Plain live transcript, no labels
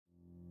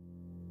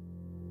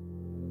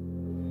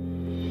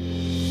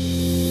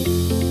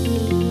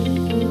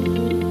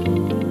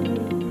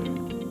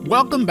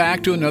Welcome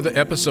back to another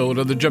episode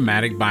of the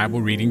Dramatic Bible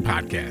Reading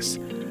Podcast.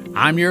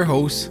 I'm your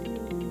host,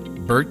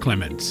 Bert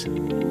Clemens.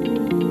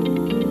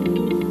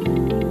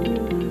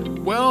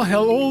 Well,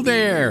 hello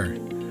there.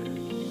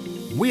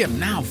 We have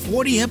now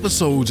 40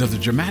 episodes of the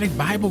Dramatic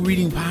Bible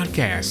Reading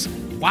Podcast.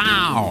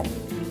 Wow.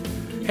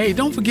 Hey,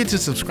 don't forget to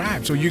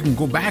subscribe so you can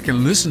go back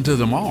and listen to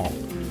them all.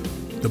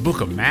 The book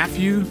of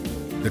Matthew,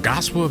 the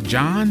Gospel of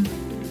John,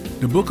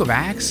 the book of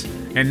Acts,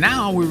 and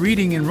now we're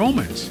reading in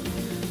Romans.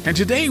 And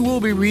today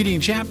we'll be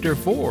reading chapter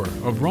 4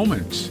 of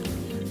Romans,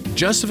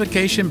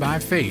 Justification by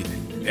Faith,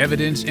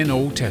 Evidence in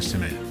Old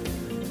Testament.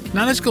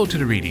 Now let's go to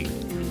the reading.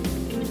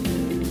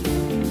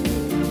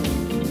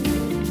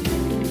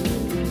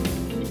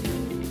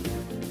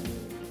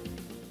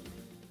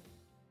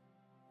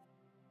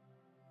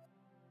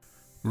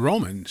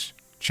 Romans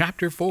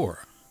chapter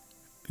 4,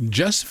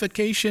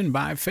 Justification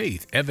by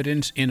Faith,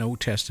 Evidence in Old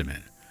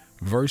Testament,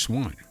 verse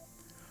 1.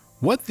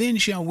 What then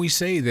shall we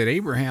say that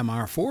Abraham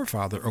our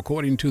forefather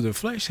according to the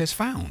flesh has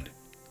found?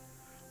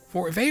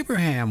 For if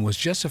Abraham was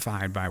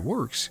justified by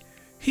works,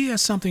 he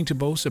has something to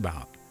boast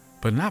about,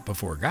 but not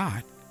before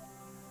God.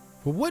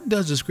 For what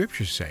does the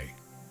Scripture say?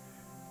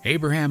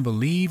 Abraham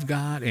believed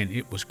God, and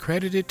it was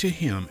credited to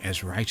him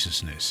as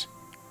righteousness.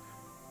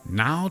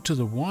 Now to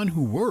the one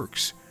who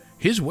works,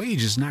 his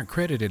wage is not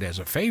credited as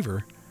a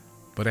favor,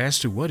 but as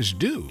to what is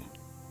due.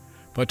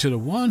 But to the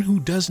one who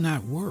does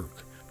not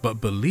work, but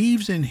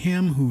believes in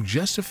him who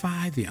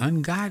justified the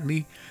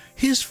ungodly,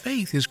 his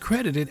faith is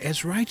credited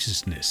as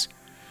righteousness.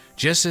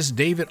 Just as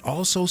David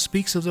also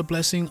speaks of the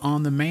blessing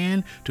on the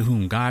man to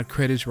whom God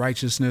credits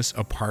righteousness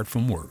apart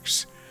from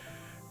works.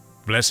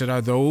 Blessed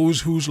are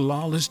those whose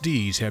lawless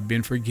deeds have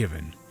been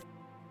forgiven,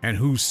 and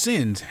whose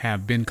sins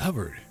have been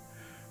covered.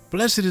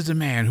 Blessed is the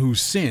man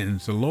whose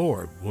sins the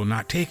Lord will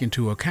not take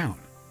into account.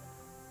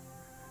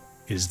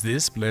 Is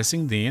this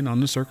blessing then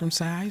on the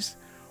circumcised,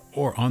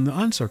 or on the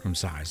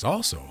uncircumcised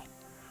also?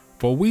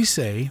 For we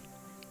say,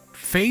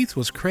 faith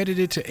was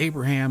credited to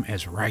Abraham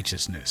as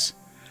righteousness.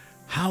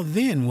 How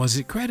then was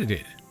it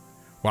credited?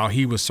 While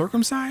he was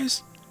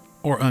circumcised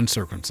or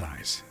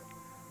uncircumcised?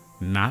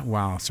 Not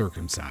while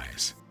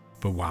circumcised,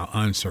 but while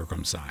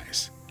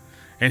uncircumcised.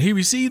 And he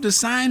received a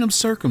sign of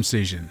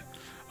circumcision,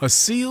 a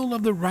seal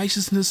of the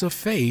righteousness of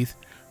faith,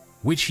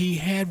 which he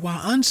had while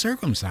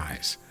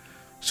uncircumcised,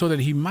 so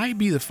that he might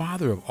be the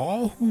father of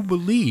all who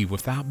believe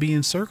without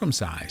being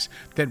circumcised,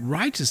 that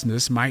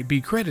righteousness might be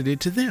credited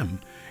to them,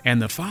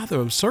 and the father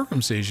of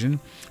circumcision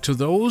to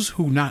those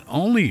who not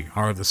only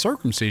are of the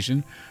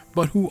circumcision,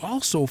 but who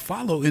also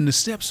follow in the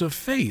steps of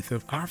faith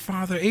of our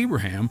father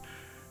Abraham,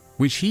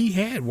 which he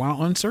had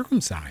while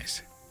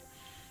uncircumcised.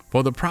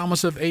 For the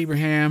promise of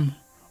Abraham,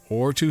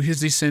 or to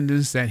his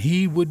descendants, that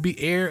he would be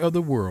heir of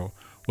the world,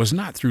 was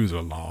not through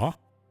the law,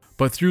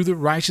 but through the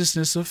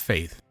righteousness of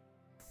faith.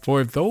 For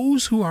if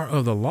those who are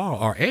of the law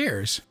are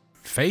heirs,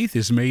 faith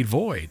is made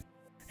void,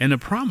 and the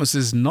promise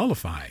is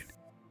nullified.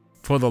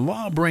 For the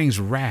law brings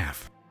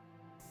wrath,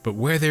 but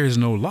where there is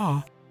no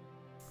law,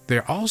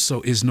 there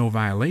also is no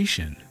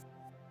violation.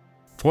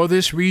 For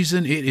this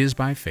reason it is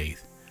by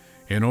faith,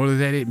 in order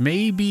that it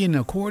may be in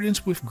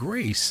accordance with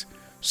grace,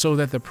 so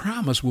that the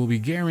promise will be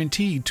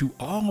guaranteed to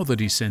all the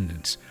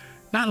descendants,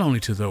 not only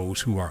to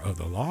those who are of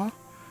the law,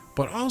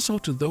 but also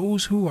to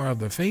those who are of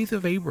the faith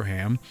of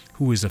Abraham,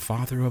 who is the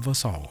father of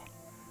us all.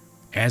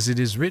 As it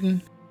is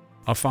written,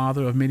 a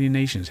father of many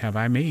nations have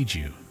I made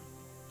you,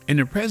 in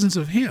the presence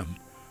of him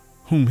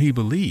whom he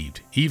believed,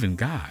 even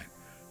God,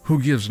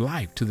 who gives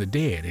life to the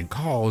dead and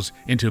calls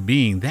into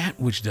being that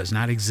which does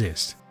not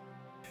exist.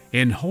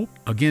 In hope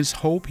against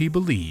hope he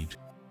believed,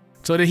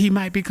 so that he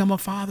might become a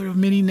father of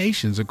many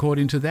nations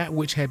according to that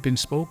which had been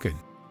spoken.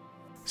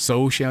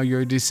 So shall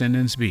your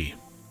descendants be.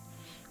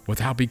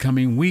 Without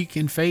becoming weak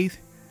in faith,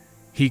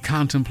 he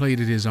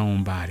contemplated his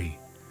own body,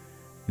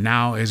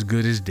 now as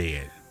good as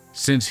dead,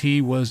 since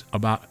he was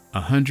about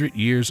 100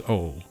 years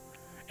old,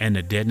 and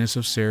the deadness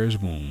of Sarah's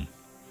womb.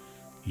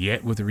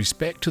 Yet with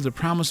respect to the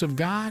promise of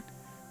God,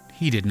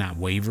 he did not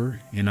waver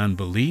in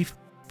unbelief,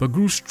 but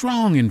grew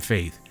strong in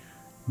faith,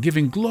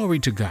 giving glory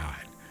to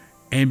God,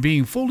 and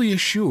being fully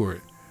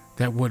assured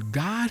that what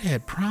God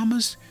had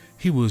promised,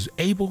 he was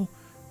able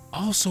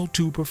also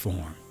to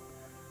perform.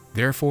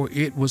 Therefore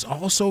it was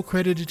also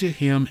credited to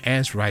him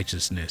as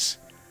righteousness.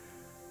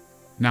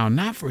 Now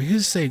not for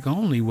his sake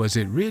only was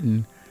it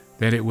written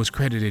that it was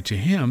credited to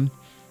him,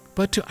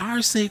 but to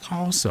our sake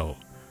also,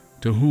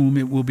 to whom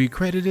it will be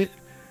credited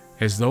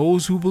as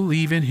those who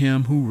believe in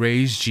him who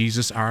raised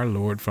Jesus our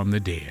Lord from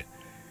the dead.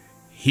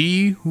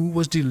 He who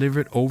was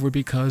delivered over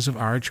because of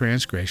our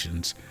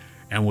transgressions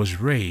and was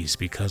raised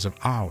because of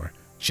our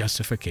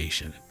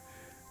justification.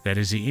 That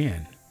is the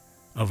end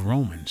of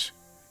Romans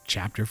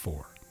chapter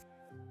 4.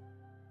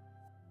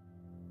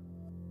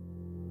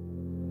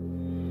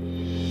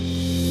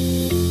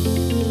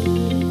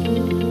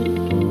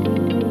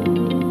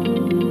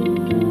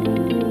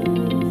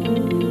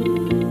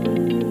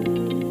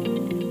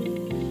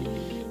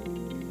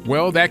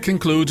 Well, that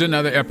concludes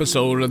another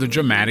episode of the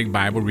Dramatic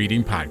Bible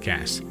Reading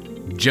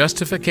Podcast,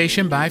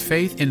 Justification by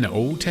Faith in the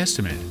Old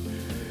Testament.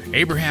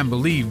 Abraham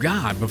believed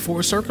God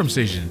before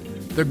circumcision,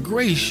 the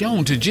grace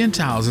shown to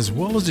Gentiles as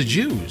well as the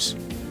Jews.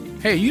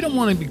 Hey, you don't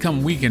want to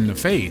become weak in the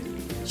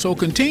faith, so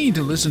continue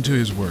to listen to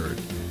His Word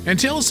and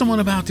tell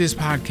someone about this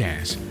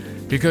podcast,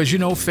 because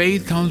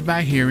faith comes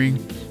by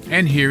hearing,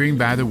 and hearing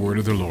by the word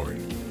of the Lord.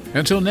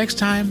 Until next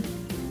time,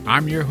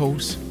 I'm your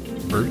host,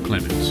 Bert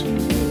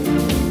Clemens.